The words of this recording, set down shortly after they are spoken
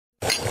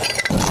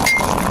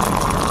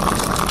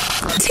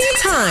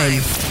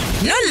time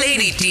no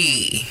Lady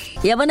D.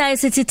 Yabona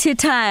isithi tea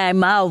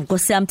time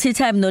Nkosi yami tea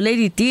time no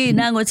Lady D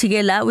nangothi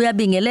ke la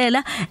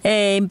uyabingelela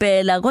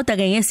impela kodwa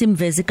ke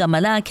ngesimveza igama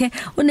lakhe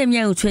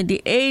uneminyaka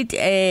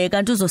 28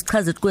 kanti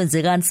uzosichaza ukuthi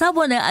kwenzekani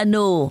sabone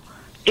ano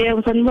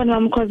yebo sanibona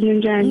uKhozini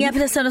njani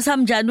ngiyaphila sona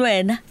sami njani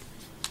wena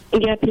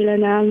ngiyaphila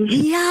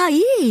nami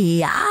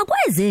ya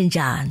kwenze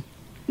njani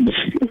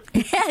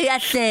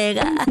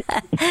yahleka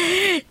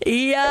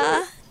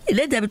ya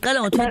le ndaba iqala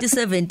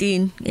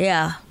ngo2017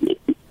 yeah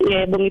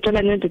yebo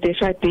ngithola nendoda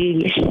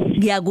eshadile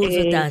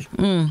ngiyakuzwa dala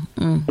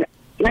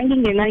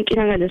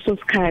ngingenankinga ngaleso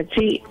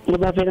sikhathi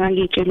ngoba vele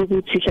ngitshela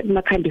ukuthi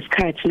makhamba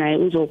isikhathi naye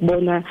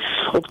uzokubona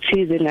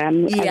okuthize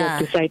ngami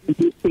decide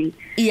ukuthi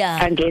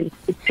angenze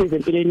ukuthize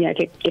empilweni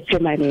yakhe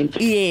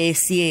permanent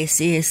yes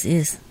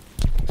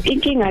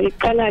inkinga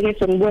iqala ke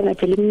sengibona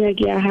phela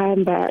iminyaka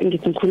iyahamba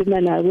ngithi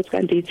ngikhuluma naye ukuthi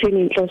kanti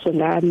yithini inhloso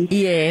ngami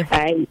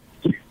hayi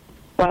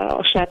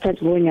washapha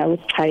ngonyaka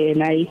ukuthi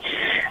yena hayi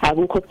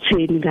akukho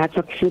kuthini ngathi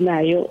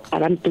akufunayo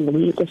akamdingi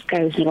omunye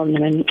unkosikazi ngoba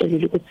mina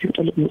ngicela ukuthi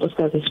ngicela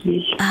unkosikazi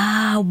wesibili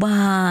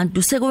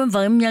bantu sekwemva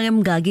kweminyaka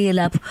emingaki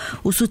lapho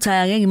usuthi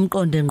ake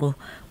ngimqonde ngqo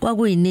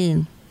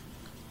kwakuyinini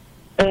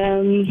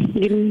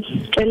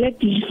ngicela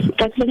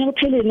kahle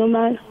ophelile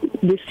noma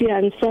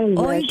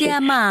lesiyangisanza oyike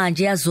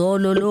yamanje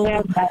yazolo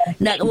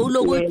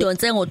lokhu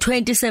udonse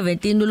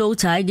ngo2017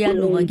 lokuthi hayi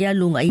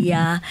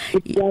kuyalunga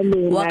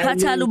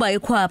wakhathala uba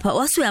ikhwapha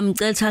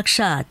wasuyamcela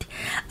akushade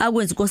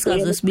akwenza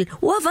unkosikazi wesibili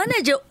wavane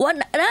nje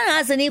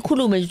nangaze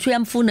nikhulume nje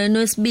uyamfuna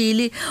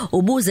nowesibili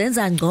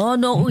ubuzenza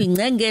ngcono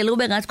uyingcengele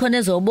ube ngathi khona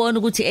ezobona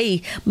ukuthi hey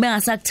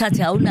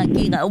mengasakuthatha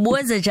awunankinga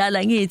ubuwenze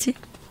njalo ngithi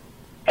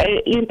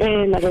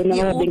impela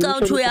kona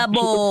ucathi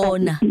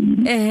uyabona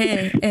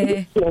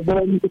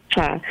uyabona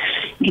cha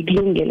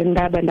ngikulungele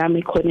ngaba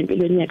nami khona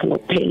empilweni yakhe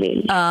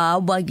ngokuphelele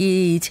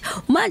bakithi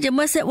manje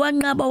mase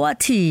wanqaba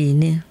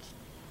wathini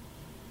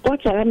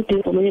wathi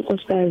akamdingi omunye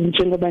unkosikazi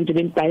njengoba nje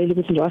benibhalile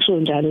ukuthi nje washo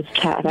njalo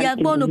cha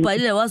yakubona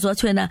ubhalile wazi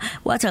wathi wena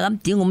wathi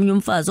akamdingi omunye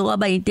umfazi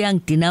okwaba into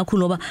eyangidina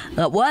kakhulu ngoba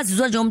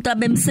wazizwa nje umuntu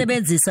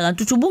abemsebenzisa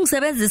kanti uthi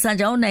ubungisebenzisa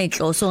nje awuna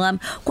inhloso ngami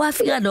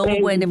kwafika lokho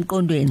kwena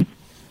emqondweni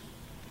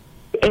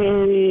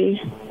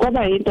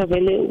kwaba into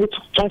vele ukuthi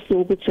ucase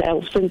ukuthi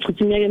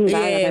awusengichitha iminyaka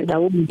emingaka kanti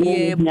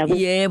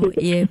awumboni yebo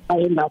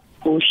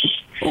ayengaphushi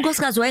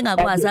unkosikazi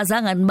wayengakwazi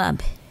azange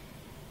nibambe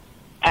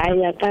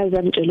akaze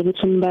amtshela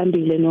ukuthi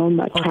umbambile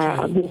noma cha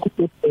akukho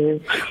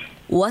ukubheka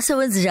wase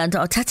wenza njani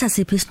awuthatha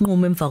siphi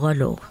isinqumo emva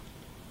kwaloko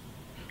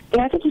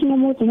yathatha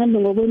isinqumo ukuthi ngihambe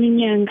ngobona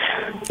inyanga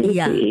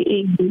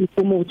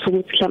umuthi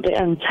ukuthi mhlawumbe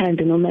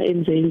angithande noma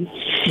enzeni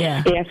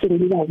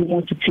yasengibika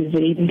ukuthi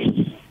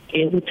thizeni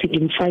ukuthi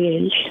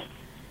ngimfakele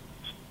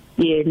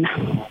yena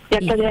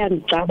yaqala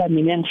yangicaba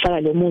mina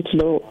ngifaka lo muthi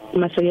lo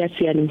mase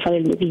yathi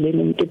ngimfakele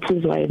nokulena umuntu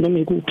ephuzwayo noma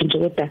ikuphi nje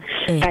kodwa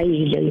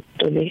ayile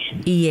lento le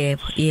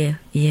yebo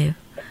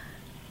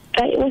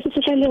ayi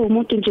wasihlale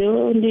umuntu nje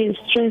one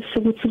stress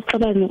ukuthi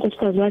uqabane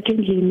nonkosikazi wakhe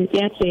endlini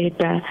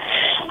yabheda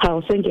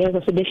hawu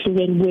sengiyeza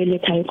sebehlukene buwele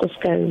ekhaya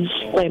unkosikazi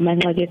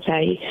kwayimanxake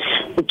ethi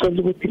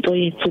ucela ukuthi into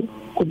yethu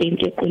kube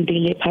into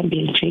eqondile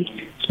phambili nje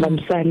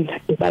sibambisana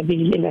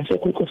babili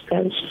engasekho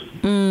unkosikazi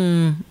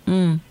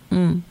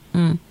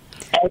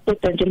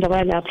kodwa nje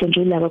ngoba lapho nje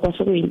ulaba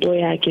kwasekuyinto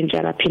yakhe nje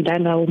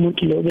akaphindanga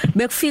umuntu lo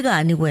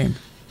bekufikani kwena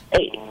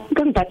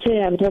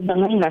ngangiphatheka ngoba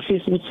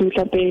ngangafisa ukuthi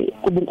mhlawumbe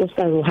kuba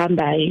unkosikazi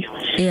uhambayo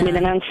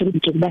mina ngangifuna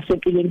nje ukuba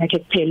sempilweni yakhe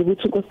kuphela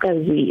ukuthi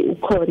unkosikazi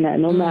ukhona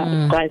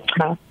noma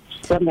cha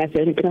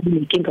wangaze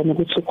inkinga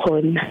nokuthi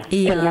ukhona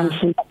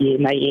ngangifuna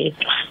yena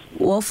yedwa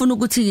wafuna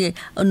ukuthi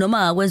ke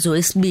noma akwenze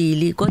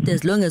wesibili kodwa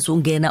as long as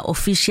ungena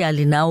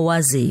officially nawo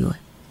waziwe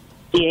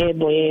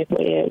yebo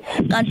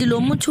kanti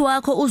lo muntu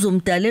wakho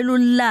uzomdalela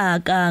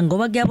ulaka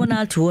ngoba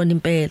kuyabona ukuthi wona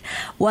impela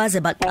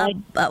waze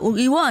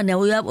iwona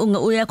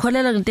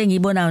uyakholela into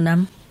engiyibonayo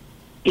nami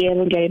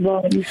yebo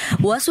ngiyayibona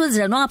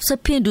waswenzela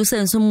nongaphinde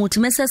usenze umuthi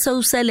mase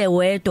sewusele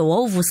wedwa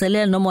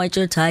wawuvuselela noma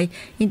wayetshela hayi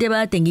into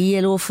ebade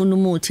ngiyiyele ofuna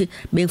umuthi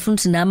bengifuna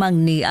ukuthi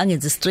nami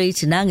angenze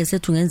straight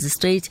nangesethu ngenze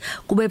straight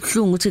kube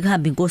ebhlungu ukuthi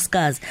kuhamba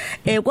inkosikazi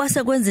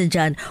kwase kwenze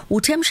njani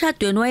uthe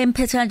emshadweni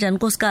wayemphethe kanjani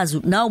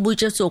inkosikazi nawe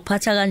ubuyitshela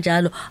sokuphatha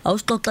kanjalo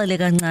awusixoxele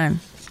kancane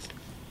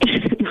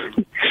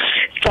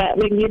cha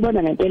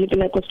bengiyibona ngempela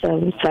impela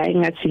inkosikazi hayi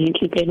ngathi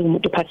inhliphela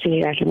umuntu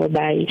ophatheke kahle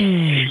ngoba hayi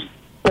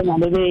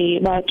ngabe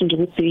bathi nje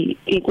ukuthi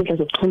inkundla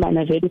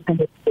zokuxhumana vele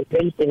ihambe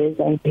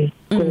veliveza nje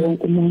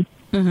wonke umuntu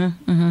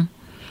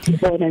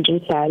ngibona nje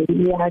ukuthi hayi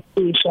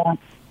iyakhisha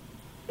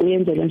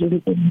uyenzela nje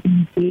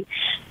ukuthi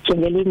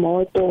njengele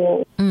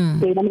imoto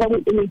noma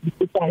kube nje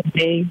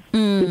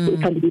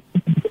ihambe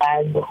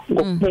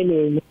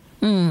ngokuphelele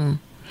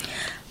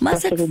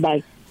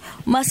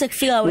mase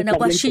kufika wena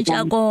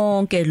kwashintsha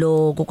konke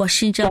lokho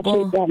kwashintsha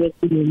konke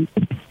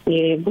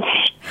yebo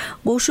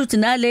kusho ukuthi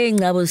nale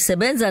ingcabo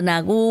zisebenza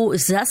naku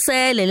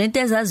zasele lento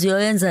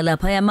ezaziyoyenza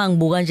lapha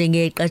yamangibuka nje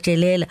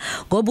ngiyeqatshelela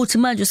ngoba uthi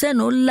manje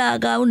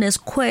usenolaka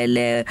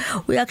unesikhwele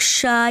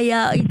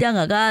uyakushaya into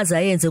angakaza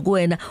yenze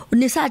kuwena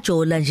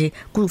unisajola nje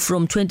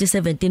from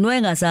 2017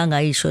 wengazange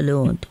ayisho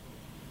leyo nto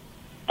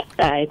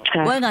Hayi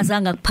cha.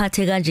 Wengazange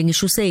akuphathe kanje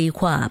ngisho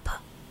useyikhwapha.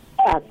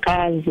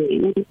 Akaze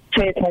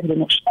uthetha nje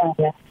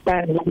nokushaya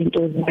bazi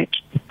into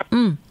zakhe.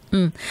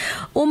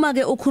 Uma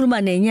ke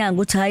ukhuluma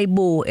nenyanga uthi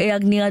hayibo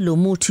eyakunika lo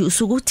muthi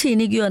usuke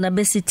uthini kuyona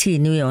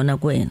besithini uyona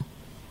kwena?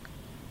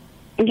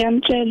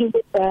 Ngiyamcela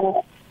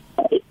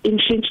ukuthi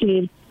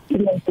imshintshile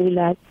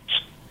imezula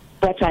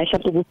bathi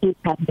ayihlathe ukuthi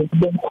ihambe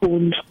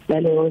bekhulu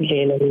ngaleyo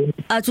ndlela le.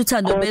 Athi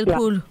uthando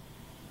belikhulu.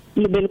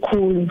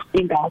 Libelikhulu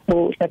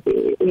ingakho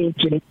mhlawumbe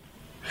eje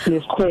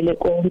nesikhwele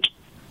konke.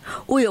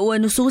 Uye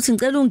wena usuke uthi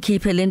ngicela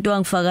ungikhiphe lento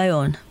angifaka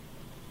yona.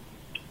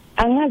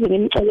 Angazi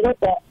ngimcela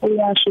kodwa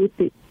uyasho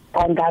ukuthi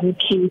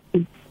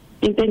angamkhiphi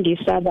into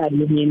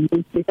engiyisabayo mina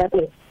ukuthi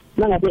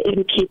mangabe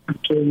emkhipha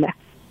phela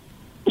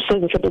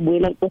usezohlathe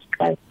ubuyela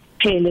nkosikazi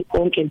phele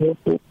konke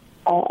lokho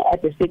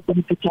ade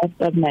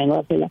sekumphitha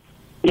nayo phela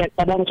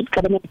ngiyacabanga ukuthi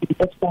ukukhabana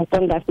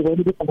nkosikazi ngase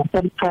ukuthi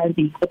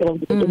ngasamkhandi kodwa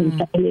ngikuthi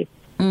ngimhlaphelele.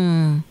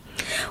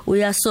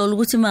 Uyasola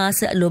ukuthi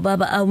mase lo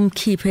baba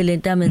awumkhiphe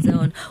lento amenze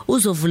yona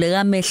uzovuleka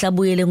amehla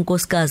abuyele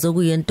enkosikazi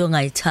okuyento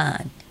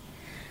ongayithandi.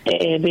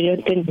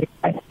 Beyonto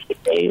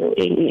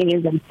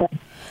engenza mfana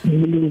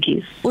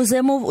ngilungise.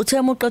 Uzema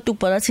uthema uqeda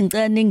ukubhala athi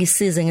ngicela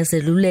ningisize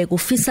ngezeluleko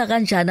ufisa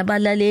kanjani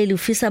abalaleli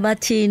ufisa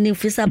bathini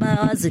ufisa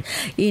bawazi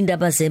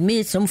indaba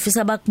zemithi noma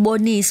ufisa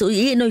bakubonise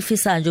yini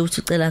oyifisa nje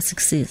ukuthi ucela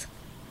sikusiza.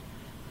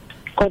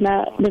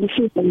 Kona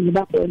bengifisa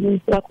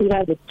ngibabonise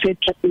kakhulukazi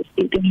ukuthi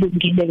into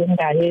elungile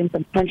engayenza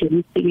manje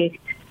ukuthi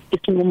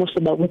isinqumo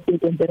soba ukuthi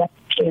intenzeka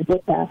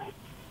kodwa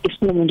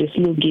isinqumo nje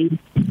silungile.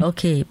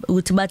 Okay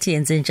ukuthi bathi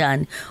yenze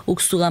njani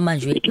ukusuka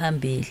manje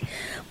uyiphambili.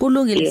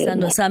 Kulungile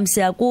sando sami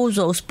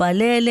siyakuzwa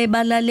usibhalele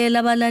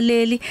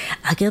abalaleli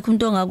akekho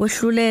umuntu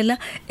ongakwehlulela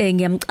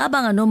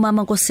ngiyamcabanga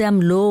nomama Nkosi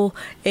yami lo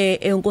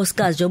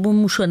enkosikazi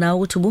obumusho nawe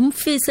ukuthi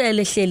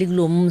ubumfisele ehleli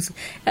kulomzi.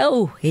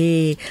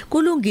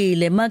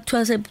 Kulungile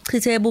makuthiwa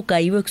sebuchithe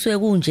ebugayiwe kusuke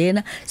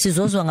kunjena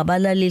sizozwa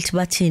ngabalaleli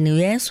bathini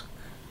uyezwa.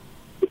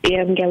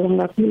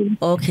 Ngiyabonga kakhulu.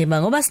 Okay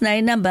ngoba sinayo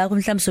inamba yakho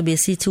mhlawumbe sobe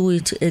sithi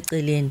uyithi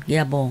eceleni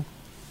ngiyabonga.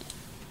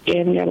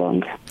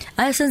 Ngiyabonga.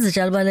 Ayisenze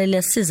njalo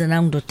balaleli size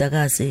nangu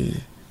ndodakazi.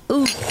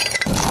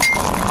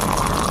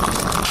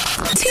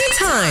 Tea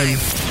time.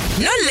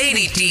 No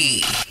Lady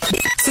D.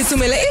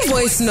 Sithumela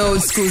invoice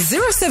notes ku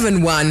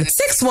 071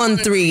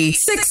 613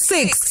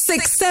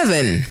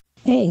 6667.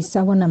 Hey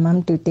sabona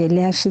mamdude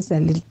liyashisa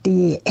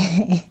letiye.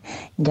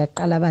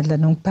 Ngiyaqala bandla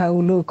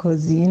noPaul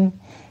oKhozini.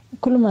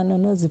 Khuluma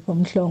noNozipho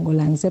Mhlongo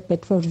la ngise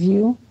Bedford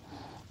View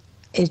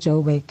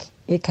eJoburg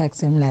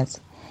eKhaxemlazi.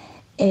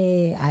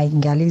 Hayi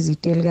ngalizi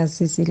iteli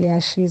kaSisi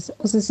liyashisa.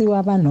 Usisi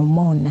waba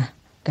nomona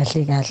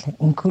kahle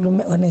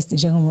ngikhulume honest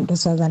njengomuntu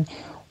wesifazane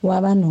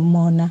waba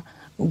nomona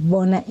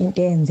ukubona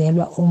into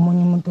eyenzelwa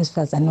omunye umuntu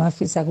wesifazane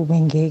wafisa kube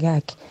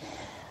ngekakhe.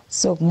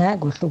 So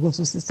kungakuhle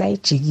ukuthi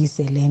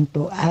usisayijikise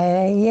lento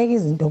ayeke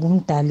izinto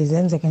kumdali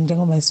zenzeke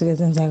njengoba isuke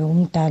zenzeka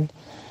kumdali.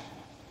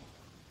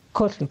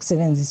 Khohle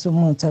ukusebenzisa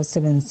umuthi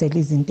awusebenzisela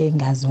izinto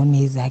engazona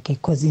ezakhe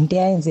because into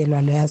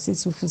eyenzelwa lo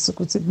yasisi ufisa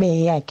ukuthi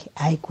kube yakhe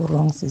hayi ku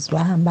wrong sis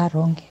wahamba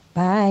wrong.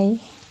 Bye.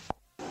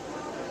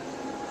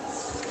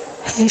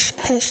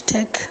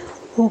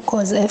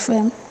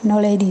 #ukhoz.fm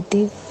no Lady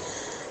D.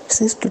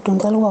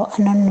 Sisitudungela wa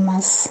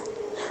anonymous.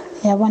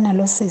 Yabona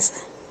lo sisi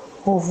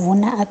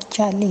uvuna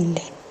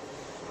akutshalile.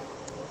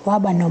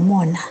 Waba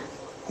nomona.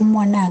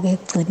 Umona ke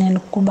egcineni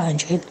kuba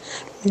nje.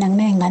 Mina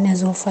nginezingane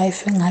zo5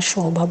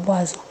 engasho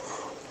babwazo.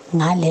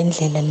 Ngale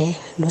ndlela le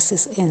lo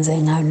sisi enze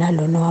ngayo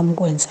nalona wami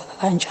kwenzeka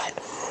kanjalo.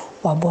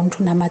 Wabona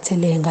ukuthi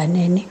unamathele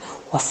enganeni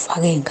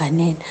wafaka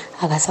enganeni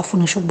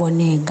akasafuna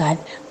ukubona izingane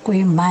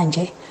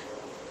kuyimanje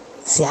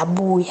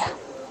siyabuya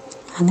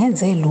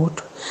angenze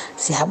lutho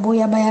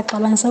siyabuya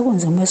bayaxabanisa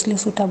kunzima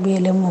esilisa ukuthi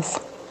abuyele emuva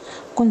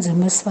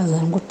kunzima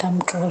esifazane ukuthi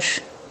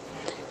amxoshe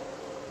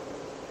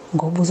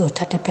ngoba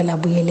uzothatha phela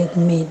abuyele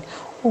kumina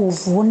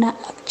uvuna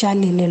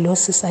akutshalile lo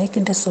sisi ayikho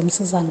into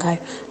esomsiza ngayo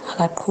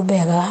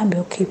akaqhubeka ahambe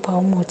ukhipha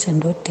umuthi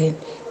endodeni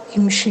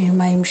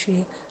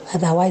imshiya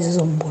otherwise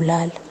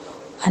izombulala.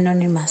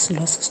 Anonymous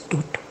lo sisi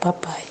Dudu. Bye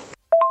bye.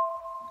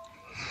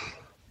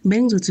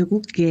 Bengizothi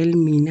kugirl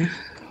mina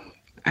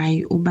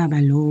ayi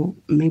ubaba lo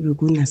maybe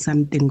kuna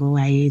something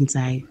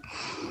owayenzayo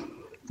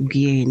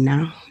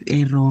kuyena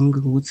wrong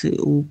ukuthi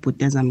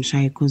ubhudaza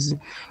amshaya because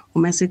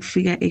uma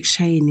sekufika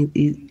ekushayeni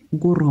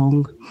ku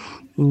wrong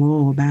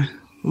ngoba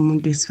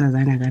umuntu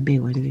wesifazana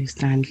akabekwa nje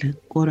isandla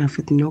kodwa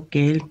futhi no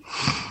girl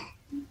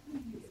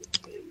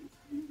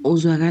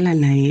uzwakala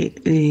naye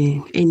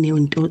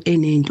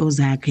enento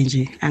zakhe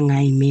nje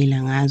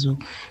angayimela ngazo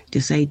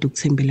decide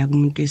ukuthembela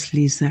kumuntu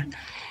wesilisa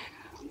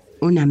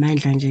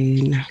unamandla nje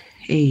yena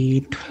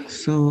eyedwa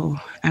so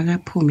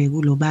akaphume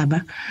kulo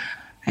baba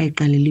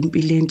ayiqalela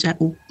impilo entsha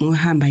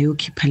uhamba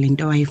yokhipha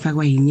lento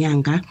wayifakwa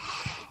yinyanga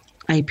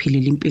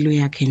ayiphilela impilo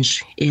yakhe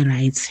nje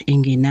right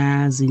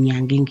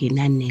engenazinyanga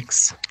engena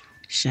next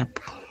sharp.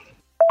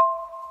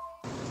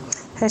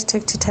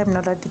 #TeaTime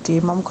no Lady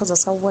D. Mama Khoza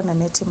sawubona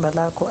nethimba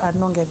lakho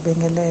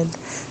Ngibingelele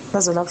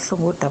bazola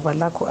kuhlungu udaba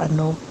lakho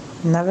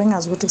nawe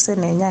ngazi ukuthi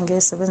kusenenyanga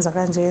esebenza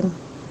kanjeni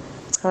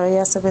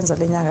yasebenza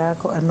lenyanga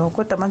yakho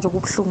kodwa manje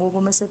kubuhlungu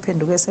uma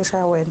esephenduke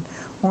eseshaya wena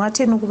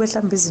ungathini ukube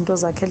mhlawumbe izinto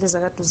zakhe lezi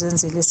akade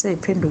uzenzile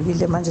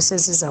seyiphendukile manje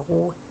seziza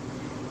kuwe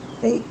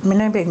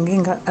mina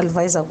benginga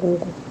advisor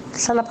kuko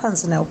hlala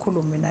phansi naye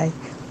ukhulume naye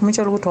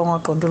umtshela ukuthi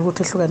wangaqondela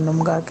ukuthi ehlukane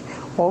nomkakhe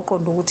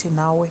waqonda ukuthi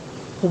nawe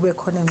ube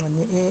khona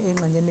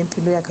engxenyeni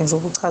empilo yakhe nje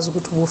ukuchaza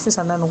ukuthi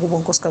ubufisa nanokuba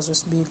unkosikazi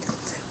wesibili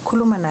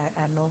khuluma naye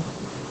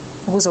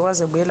ukuze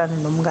kwaze ubuyelane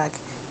nomkakhe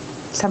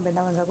mhlambe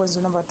nawe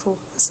ngakwenza number 2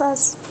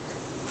 asazi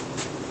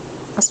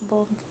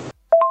asibonke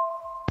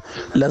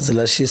laze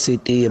lashisa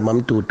itiye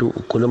mamdudu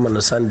ukhuluma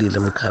noSandile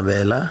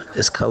Mkhabela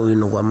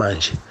esikhawini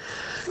kwamanje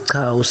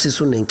cha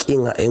usisi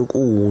unenkinga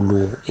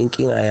enkulu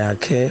inkinga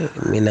yakhe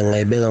mina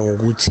ngayibeka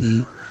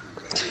ngokuthi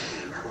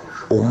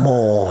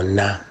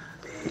umona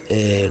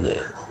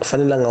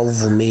kufanele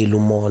ngawuvumeli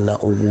umona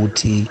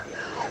ukuthi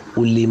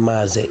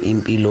ulimaze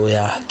impilo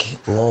yakhe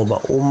ngoba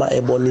uma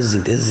ebona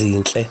izinto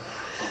ezinhle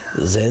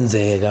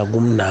zenzeka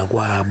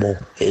kumnakwabo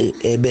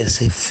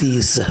ebese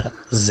fisa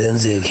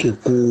zenzeke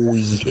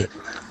kuye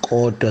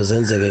kodwa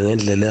zenzeke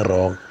ngendlela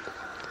errong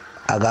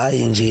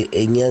akayi nje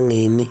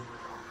enyangeni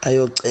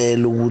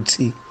ayocela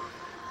ukuthi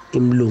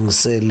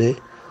imlungisele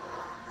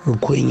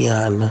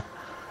umkhwenyana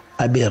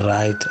abe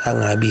right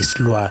angabi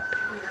isilwane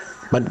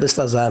bantu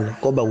besifazana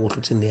koba kuhle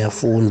ukuthi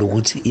niyafunda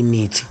ukuthi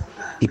imithi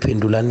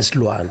iphendulana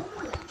isilwane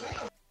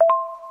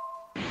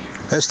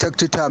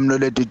 #time no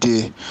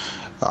ledidi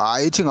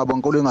ayithi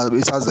ngabonkolo ingabe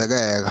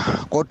isazekeka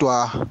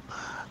kodwa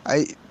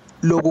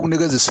lokhu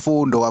kunikeza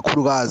isifundo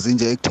kakhulukazi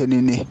nje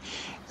ekuthenini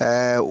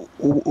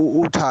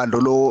uthando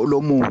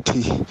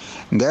lomuthi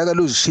ngeke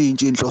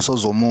luzishintshe inhloso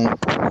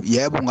zomuntu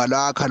yebo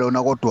ungalakha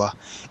lona kodwa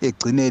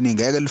egcineni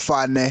ngeke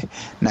lifane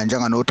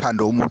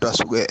nanjenganothando umuntu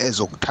asuke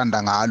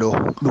ezokuthanda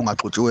ngalo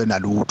lungaxotshiwe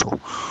nalutho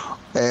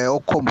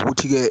okukhomba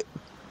ukuthi ke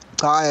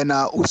cha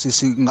yena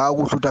usisi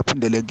ngakuhle ukuthi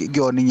aphindele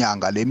kuyona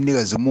inyanga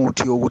lemnikeza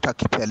umuthi ukuthi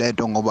akhiphe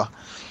lento ngoba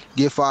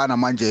kuyefana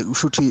manje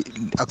usho ukuthi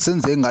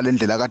akusenzeki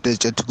ngalendlela kade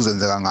ejethi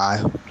kuzenzeka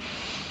ngayo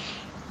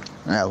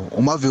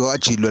umaviko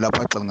ajilwe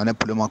lapha axangane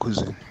ephule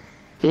emakhuzini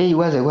hey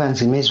kwaze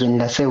kwanzima ezweni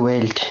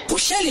laseworld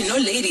uhleli no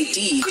Lady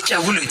D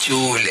kujabule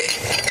jule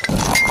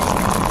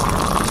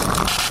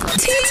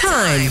Tea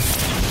time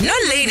no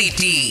Lady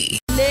D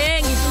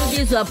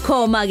ngifundiswa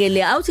bukhoma ke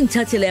le awuthi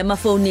ngithathele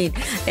emafonini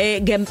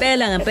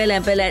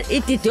ngempela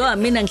idido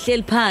mina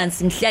ngihleli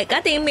phansi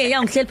kade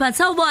ngimiya ngihleli phansi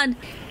sawubona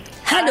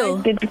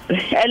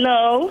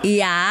hello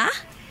yeah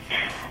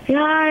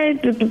Hi,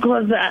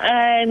 because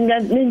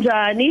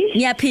ninjani?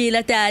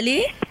 Ngiyaphila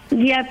dali.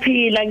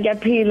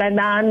 Ngiyaphila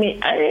nami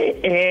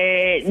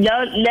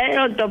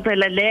leyo nto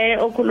phela le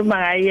okhuluma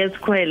ngayo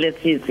esikhwele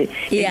sisi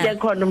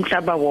isekhona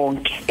umhlaba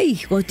wonke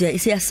kodwa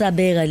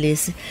siyasabeka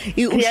lesi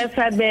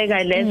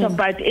siyasabeka leso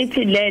but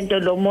ithi lento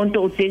lo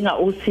muntu udinga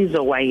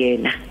usizo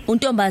kwayena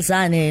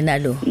untombazane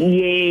nalo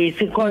yes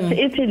because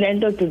ithi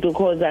lento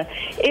because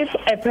if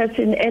a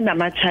person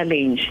enama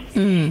challenge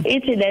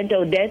ithi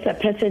lento that's a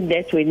person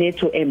that we need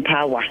to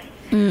empower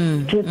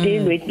to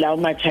deal with law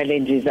ma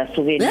challenges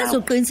asuke nawo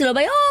yazoqinisela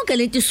ba yonke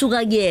lento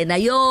isuka kuyena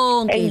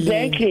yonke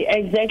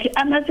exactly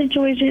ama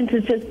situations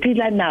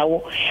sesiphila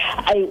nawo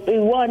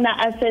iwona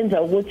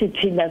asenza ukuthi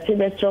thina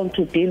sibe strong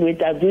to deal with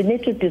that. We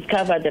need to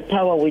discover the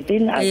power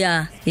within us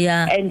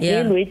and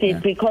deal with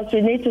it because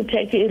we need to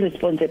take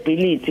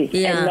responsibility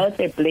and not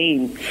a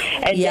blame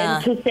and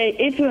then to say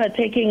if you are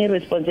taking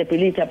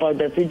responsibility about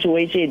the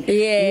situation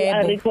you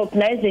are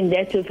recognizing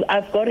that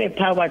I've got a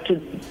power to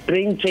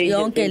bring change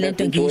yonke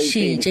lento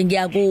ngishintshe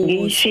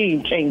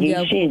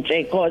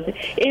ngishintshe because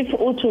if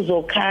uthi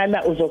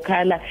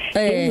uzokhala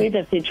deal with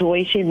the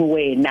situation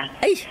wena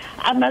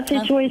ama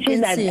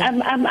situations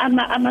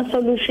ama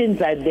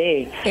solutions are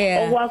there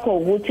okwakho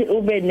ukuthi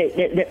ube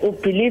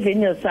believe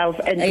in yourself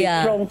and be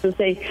strong to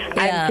say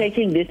I'm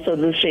taking this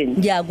solution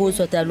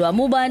ngiyakuzwa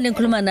dalwami ubani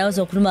engikhuluma nawe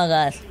uzokhuluma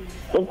kahle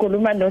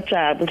ukhuluma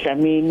noJabu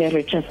Dlamini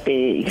Richards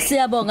Bay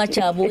siyabonga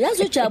Jabu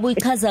yazi uJabu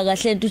ichaza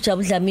kahle into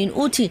uJabu Dlamini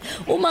uthi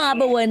uma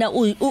ngabe wena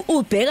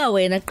ubheka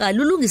wena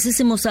qala ulungisa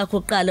isimo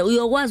sakho qala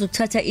uyokwazi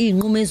ukuthatha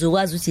izinqumo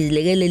ezokwazi ukuthi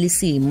zilekelele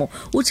isimo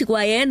uthi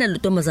kwayena lo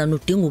ntombazana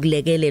udinga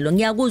ukulekelelwa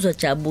ngiyakuzwa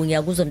Jabu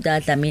ngiyakuzwa mntana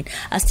Dlamini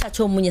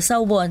asithathe omunye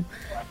sawubona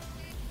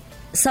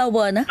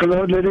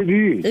hello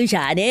lady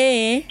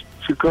njani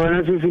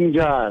sikhona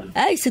sisinjani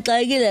hayi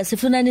sixakile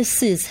sifuna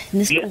nisisize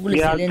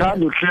nisiqhubulisele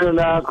ngiyathanda uhlelo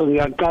lakho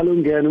ngiyaqala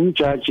ungena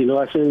umjaji lo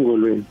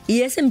wasengolweni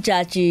yes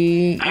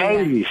mjaji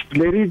hayi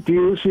lady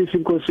usisi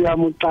inkosi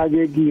yami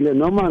uxakekile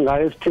noma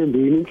ngaye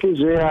esithembini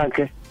inhliziyo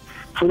yakhe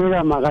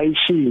kufuneka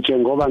makayishintshe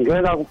ngoba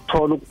ngeke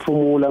ukuthola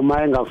ukuphumula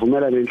maye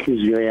ngavumela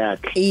lenhliziyo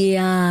yakhe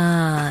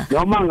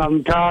noma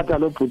ngamthatha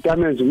lo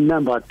bhutamenze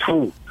number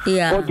 2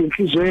 kodwa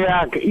inhliziyo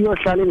yakhe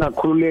iyohlala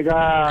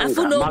ingakhululekanga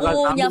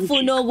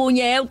afuna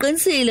okunye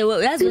uqinisile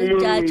yazi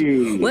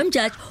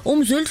wemjaji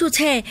umzulu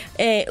uthe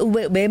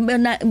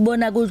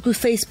bona ku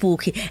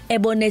Facebook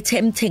ebone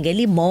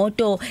emthengela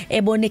imoto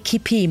ebone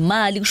ekhipha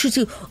imali kusho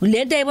ukuthi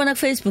lento ayibona ku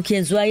Facebook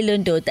yenziwa ile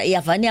ndoda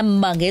iyavana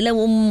yambangela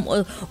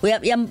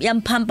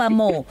yamphampa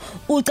more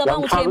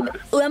ucabanga ukuthi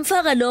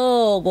uyamfaka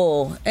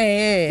lokho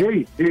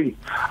hey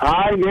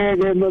hayi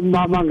ngeke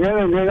mama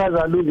ngeke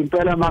azalunga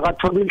impela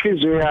makathoba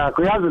inhliziyo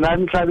yakhe uyazi la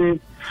emhlabeni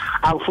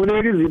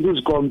akufuneki izinto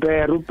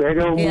uzikompare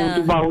ubheke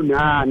umuntu ba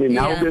unani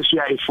nawe bese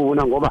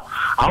uyayifuna ngoba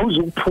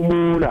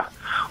awuzukuphumula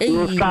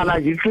uyohlala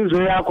nje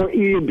inhliziyo yakho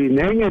imbi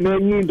nenye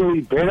into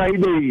uyibheka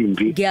ibe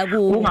imbi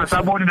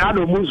ungasaboni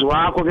nalomuzi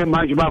wakho ke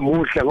manje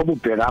bamuhle ngoba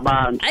ubheka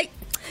abantu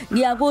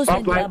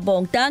ngiyakuzwa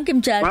ngiyabonga thank you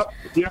mjaji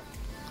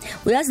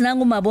uyazi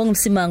nanga uMabonga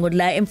Msimango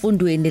la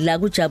emfundweni la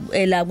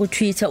la ku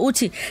Twitter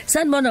uthi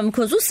sanibona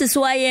mkhozi usisi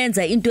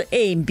wayenza into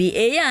embi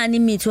eyani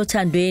imithi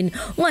othandweni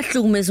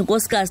ungahlukumeza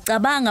unkosikazi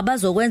cabanga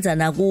bazokwenza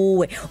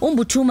nakuwe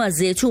umbuthuma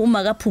zethu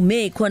uma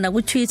kaphume khona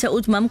ku Twitter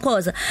uthi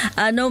mamkhoza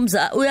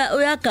anomza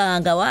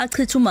uyaganga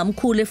wachitha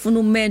umamkhulu efuna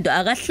umendo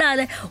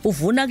akahlale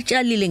uvuna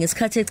kutshalile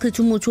ngesikhathi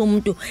echitha umuthi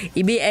womuntu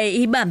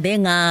ibambe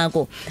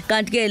ngako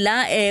kanti ke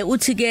la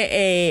uthi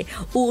ke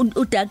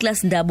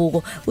uDouglas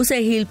Ndabuko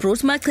use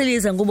Hillbrook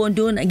machiliza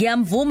ngubonduna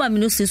ngiyamvuma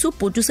mina usisi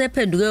ubhuti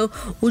usephenduke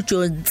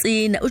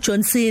uJohnsina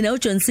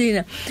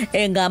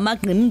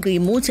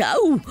ngamagqimgqimi uthi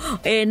awu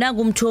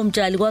nangu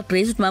umthomtshali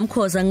kwaGrace uthi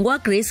mamkhoza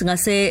ngikwaGrace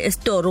ngase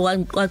estore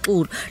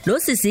kwaXulu lo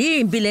sisi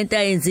impi lento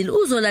ayenzile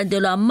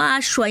uzolandelwa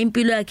amashwa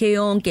impilo yakhe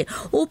yonke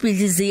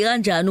ubhidlizi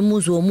kanjani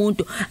umuzi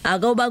womuntu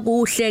akoba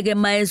kuhleke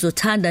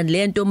mayezothanda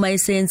lento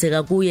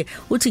mayisenzeka kuye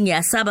uthi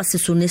ngiyasaba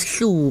sisune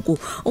isihluku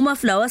uma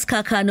Flowers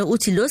Khakhane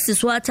uthi lo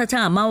sisi wathatha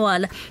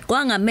ngamawala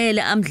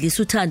kwangamele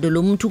amdlisa uthando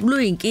lomuntu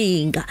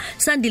kuluyinkinga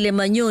Sandile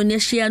Manyoni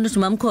eshiyana uthi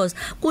mamkhoza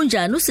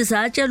kunjani usisi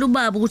atshela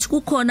ubaba ukuthi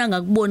kukhona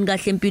ngakuboni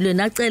kahle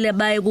empilweni acele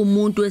baye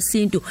kumuntu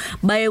wesintu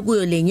baye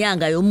kuyo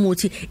lenyanga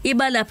yomuthi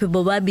ibalaphe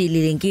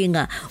bobabili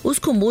lenkinga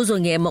usikhumbuzo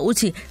ngema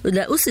uthi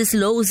usisi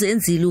lo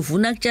uzenzile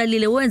uvuna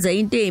kutshalile wenza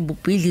into embi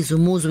ubhidliza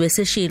umuzi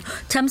beseshilo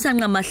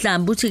Thamsanqa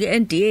Mahlambi uthi ke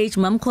NDH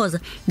mamkhoza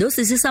lo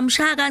sisi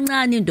samshaya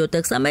kancane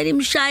indoda kusamele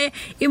imshaye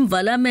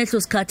imvala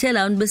amehlo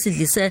sikhathela abantu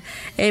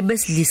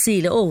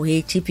besidlisile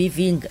hey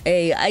GBV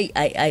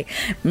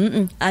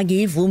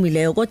angiyivumi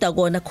leyo kodwa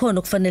kona khona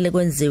okufanele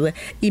kwenziwe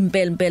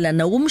impela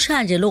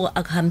nokumshanje lokho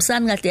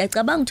akuhambisani kahle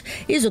yacabanga ukuthi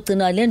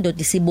izogcina le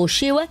ndoda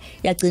isiboshiwe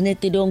yagcina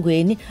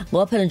etilongweni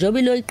ngoba phela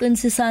njengoba lo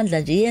iqinisa isandla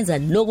nje yenza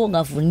lokho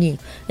ongavuniwe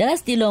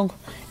yakasidilongo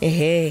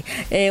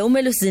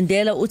umele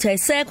usizindela uthi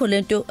ayisekho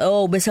lento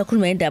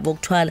besakhuluma indaba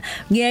okuthwala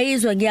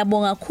ngiyayizwa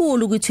ngiyabonga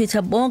kakhulu ku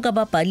Twitter bonke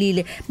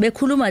ababhalile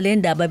bekhuluma le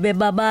ndaba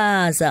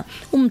bebabaza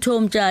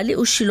umthomtshali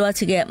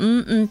ushilwathi ke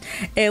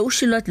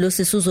ushilwathi lo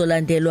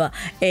sisuzolandelwa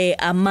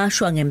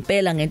amashwa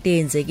ngempela ngento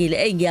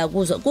eyenzekile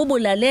ngiyakuzwa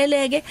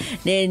kubulaleleke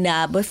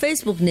nabo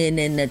Facebook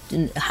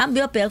hamba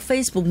uyobheka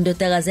Facebook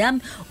ndodakazi yami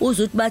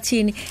uzuthi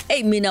bathini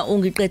mina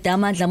ungiqeda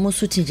amandla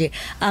musuthi nje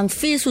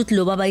angifisi ukuthi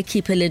lo baba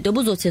ikhiphe lento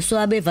buzothi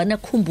swabevana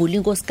kukhumbula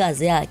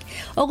inkosikazi yakhe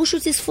okusho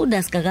ukuthi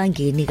isifunda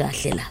sikakangeni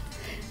kahle la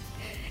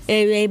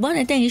uyayibona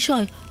into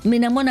engishoyo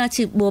mina ngibona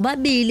athi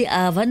bobabili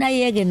avana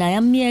yeke naye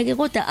amyeke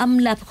kodwa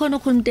amlapha khona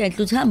okhuluma into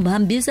enhle uthi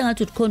hambise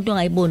ngathi ukhonto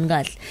ongayiboni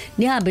kahle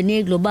nihambe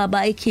niye kulo baba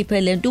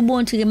ayikhiphe lento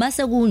ubonthi ke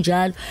mase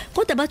kunjalo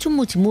kodwa bathi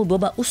umuthi mubi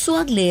ngoba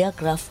usuka kuleya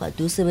graph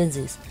ade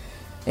usebenzisa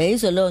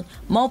izolo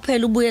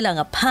mawuphela ubuyela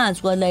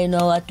ngaphansi kwalayini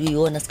wawade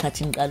uyona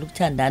sikhathi ngiqala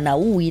ukuthandana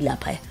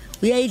uyilapha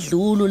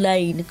uyayidlula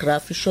line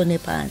graph ishone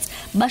phansi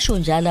basho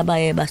njalo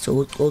abaye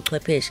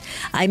basochwepheshe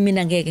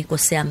mina ngeke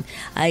inkosi yami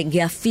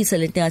ngiyafisa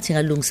lento engathi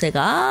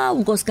ngalungiseka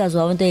unkosikazi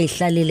wawonto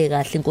eyihlalele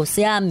kahle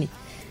inkosi yami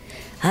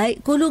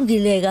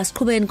kulungile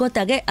kasiqhubeni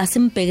kodwa ke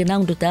asimbheke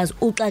nangindodakazi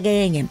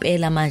uxakeke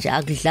ngempela manje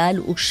akudlali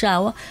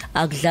ukushawa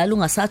akudlali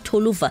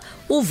ungasathola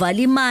uvala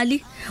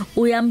imali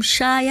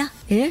uyamshaya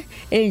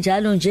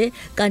enjalo nje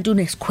kanti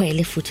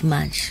unesikhwele futhi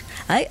manje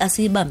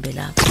asiyibambe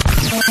lapho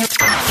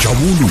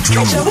Jabulu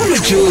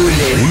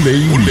Jule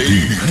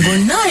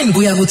ngo9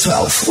 kuya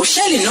ku12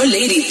 uhleli no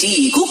Lady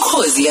D ku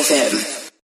Khosi FM